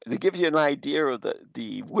 to give you an idea of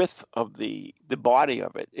the width of the body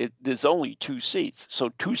of it, there's only two seats. So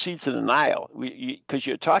two seats in an aisle, because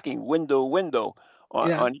you're talking window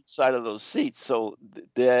on each side of those seats. So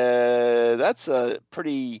that's a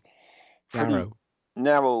pretty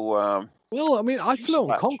narrow. Well, I mean, I flew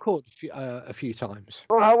on Concorde a few times.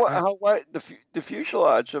 Well, how wide the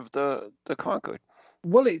fuselage of the Concorde?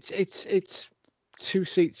 Well, it's two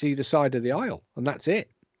seats either side of the aisle, and that's it.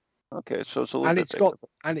 Okay, so it's a little bit bigger.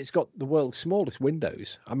 It's got the world's smallest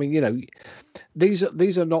windows. I mean, these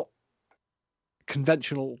are not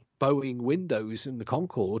conventional Boeing windows in the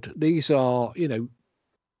Concorde. These are, you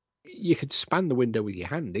could span the window with your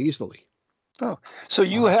hand easily. Oh, so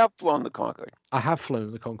you have flown the Concorde? I have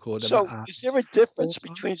flown the Concorde. So is there a difference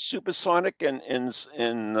between supersonic and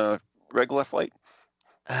regular flight?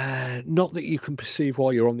 Not that you can perceive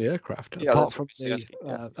while you're on the aircraft. Yeah, apart from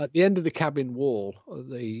at the end of the cabin wall,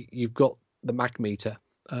 you've got the Mach meter,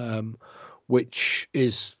 which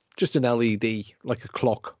is just an LED, like a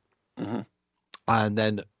clock. Mm-hmm. And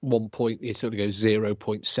then at one point it sort of goes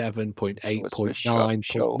 0.7, 0.8, 0.9,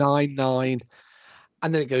 0.99,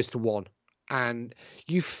 and then it goes to 1. And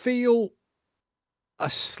you feel a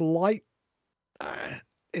slight,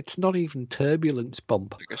 it's not even turbulence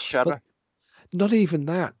bump. Like a shudder? Not even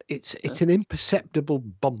that. It's an imperceptible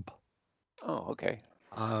bump. Oh, okay.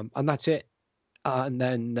 And that's it. And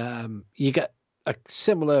then you get a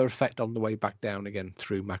similar effect on the way back down again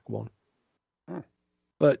through Mach 1.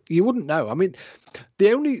 But you wouldn't know. I mean,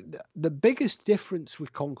 the biggest difference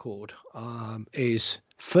with Concorde is,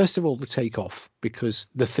 first of all, the takeoff, because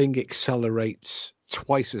the thing accelerates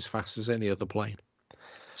twice as fast as any other plane.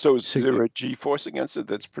 So is there a G-force against it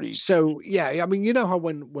that's pretty... So, yeah, I mean, you know how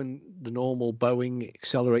when the normal Boeing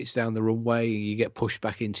accelerates down the runway, you get pushed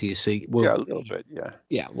back into your seat? Well, yeah, a little bit, yeah.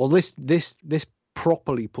 Yeah, well, this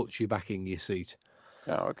properly puts you back in your seat.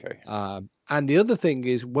 Oh, okay. And the other thing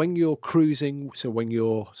is, when you're cruising, so when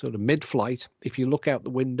you're sort of mid-flight, if you look out the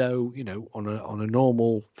window, on a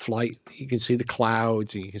normal flight, you can see the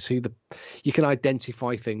clouds, and you can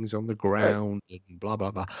identify things on the ground, right, and blah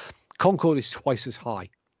blah blah. Concorde is twice as high,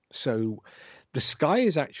 so the sky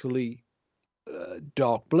is actually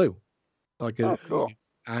dark blue, cool.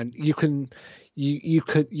 And you can't.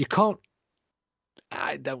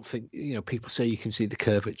 I don't think, people say you can see the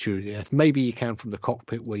curvature of the Earth. Maybe you can from the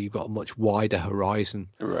cockpit where you've got a much wider horizon.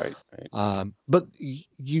 Right. But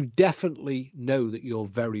you definitely know that you're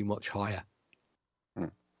very much higher.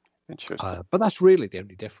 Interesting. But that's really the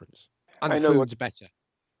only difference. And the food's better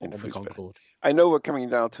on the Concorde. I know we're coming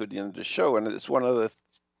down to the end of the show, and it's one other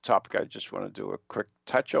topic I just want to do a quick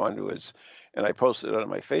touch on and I posted it on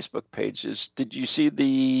my Facebook page, did you see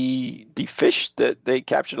the fish that they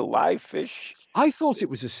captured, a live fish? I thought it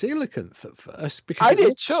was a coelacanth at first, because I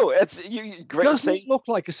did too. Doesn't look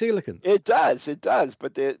like a coelacanth. It does,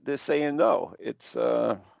 but they're saying no. It's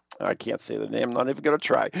I can't say the name. I'm not even going to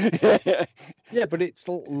try. Yeah, but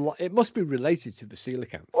it must be related to the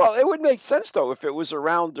coelacanth. Well, it would make sense though if it was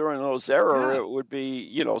around during those era. It would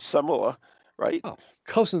be similar, right? Oh,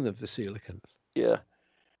 cousin of the coelacanth. Yeah,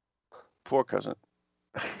 poor cousin.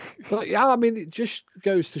 But yeah, I mean, it just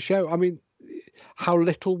goes to show. I mean, how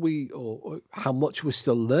little or how much we're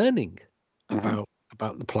still learning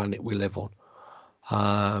about the planet we live on.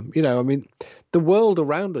 I mean, the world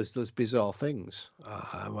around us does bizarre things.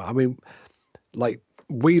 I mean, like,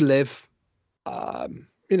 we live,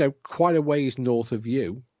 quite a ways north of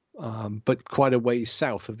you, but quite a ways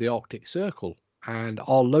south of the Arctic Circle. And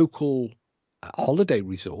our local holiday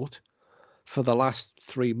resort for the last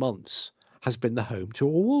 3 months has been the home to a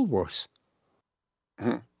walrus.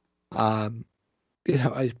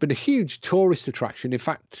 It's been a huge tourist attraction. In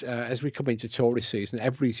fact, as we come into tourist season,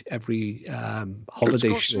 every holiday Let's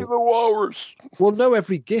go see the walrus. Well, no,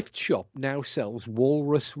 every gift shop now sells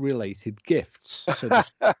walrus-related gifts. So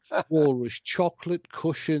there's walrus chocolate,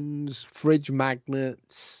 cushions, fridge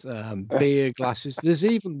magnets, beer glasses. There's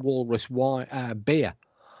even walrus wine, beer.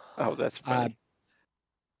 Oh, that's funny.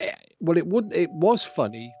 Well, it was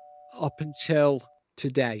funny up until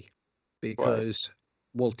today, because. What?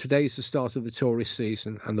 Well, today's the start of the tourist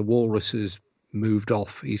season, and the walrus has moved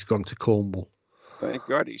off. He's gone to Cornwall. Thank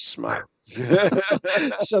God he's smart.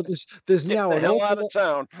 So there's now an awful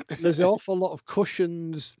town. There's an awful lot of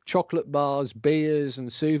cushions, chocolate bars, beers,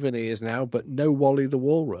 and souvenirs now, but no Wally the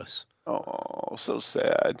walrus. Oh, so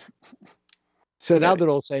sad. So now they're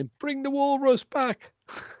all saying, "Bring the walrus back."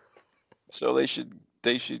 So they should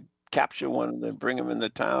capture one and then bring him in the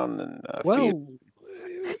town and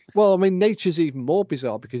Well, I mean, nature's even more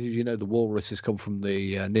bizarre because, as you know, the walrus has come from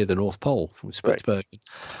the near the North Pole, from Spitsbergen.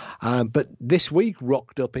 Right. But this week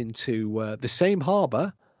rocked up into the same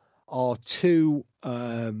harbour are 2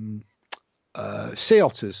 sea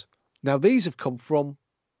otters. Now, these have come from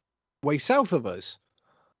way south of us.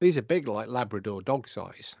 These are big, like Labrador dog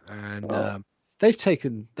size, and they've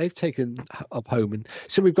taken up home, and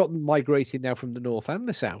so we've got them migrating now from the north and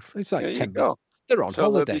the south. It's like 10 minutes. They're on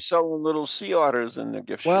holiday. They'll be selling little sea otters in the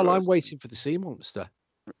gift shop. Well, I'm waiting for the sea monster.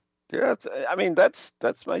 Yeah, I mean, that's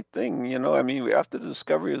my thing. I mean, after the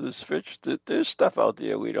discovery of this fish, there's stuff out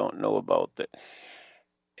there we don't know about that.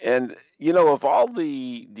 And of all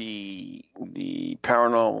the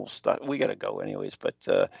paranormal stuff, we got to go anyways. But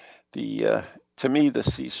to me, the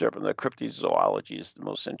sea serpent, the cryptozoology is the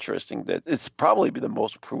most interesting. That it's probably the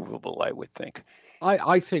most provable, I would think.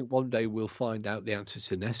 I think one day we'll find out the answer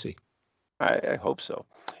to Nessie. I hope so.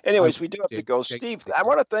 Anyways, we do have to go. Steve, I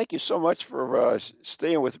want to thank you so much for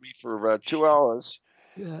staying with me for 2 hours.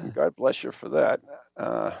 Yeah. God bless you for that.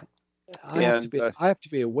 I have to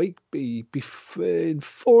be awake in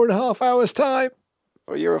 4.5 hours' time.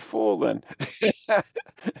 Oh, you're a fool then.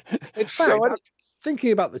 In fact,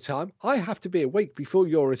 thinking about the time, I have to be awake before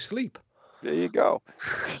you're asleep. There you go.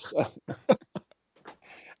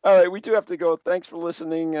 All right, we do have to go. Thanks for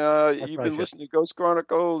listening. You've been listening to Ghost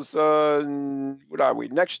Chronicles. What are we?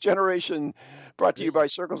 Next Generation, brought to you by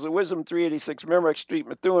Circles of Wisdom, 386 Merrimack Street,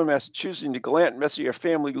 Methuen, Massachusetts, the Galant Messier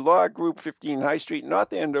Family Law Group, 15 High Street,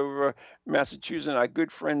 North Andover, Massachusetts. Our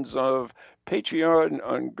good friends of Patreon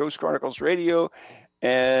on Ghost Chronicles Radio.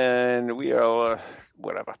 And we are,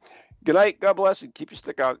 whatever. Good night. God bless, and keep your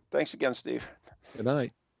stick out. Thanks again, Steve. Good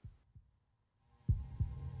night.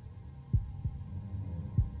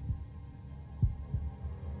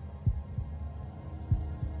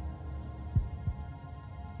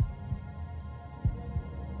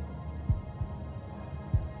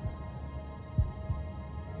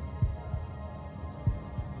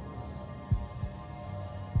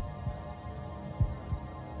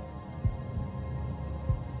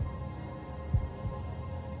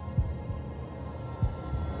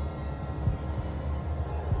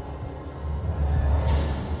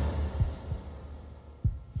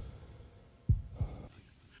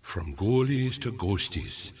 From ghoulies to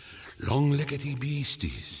ghosties, long-leggedy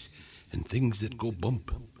beasties, and things that go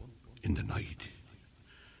bump in the night.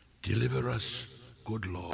 Deliver us, good Lord.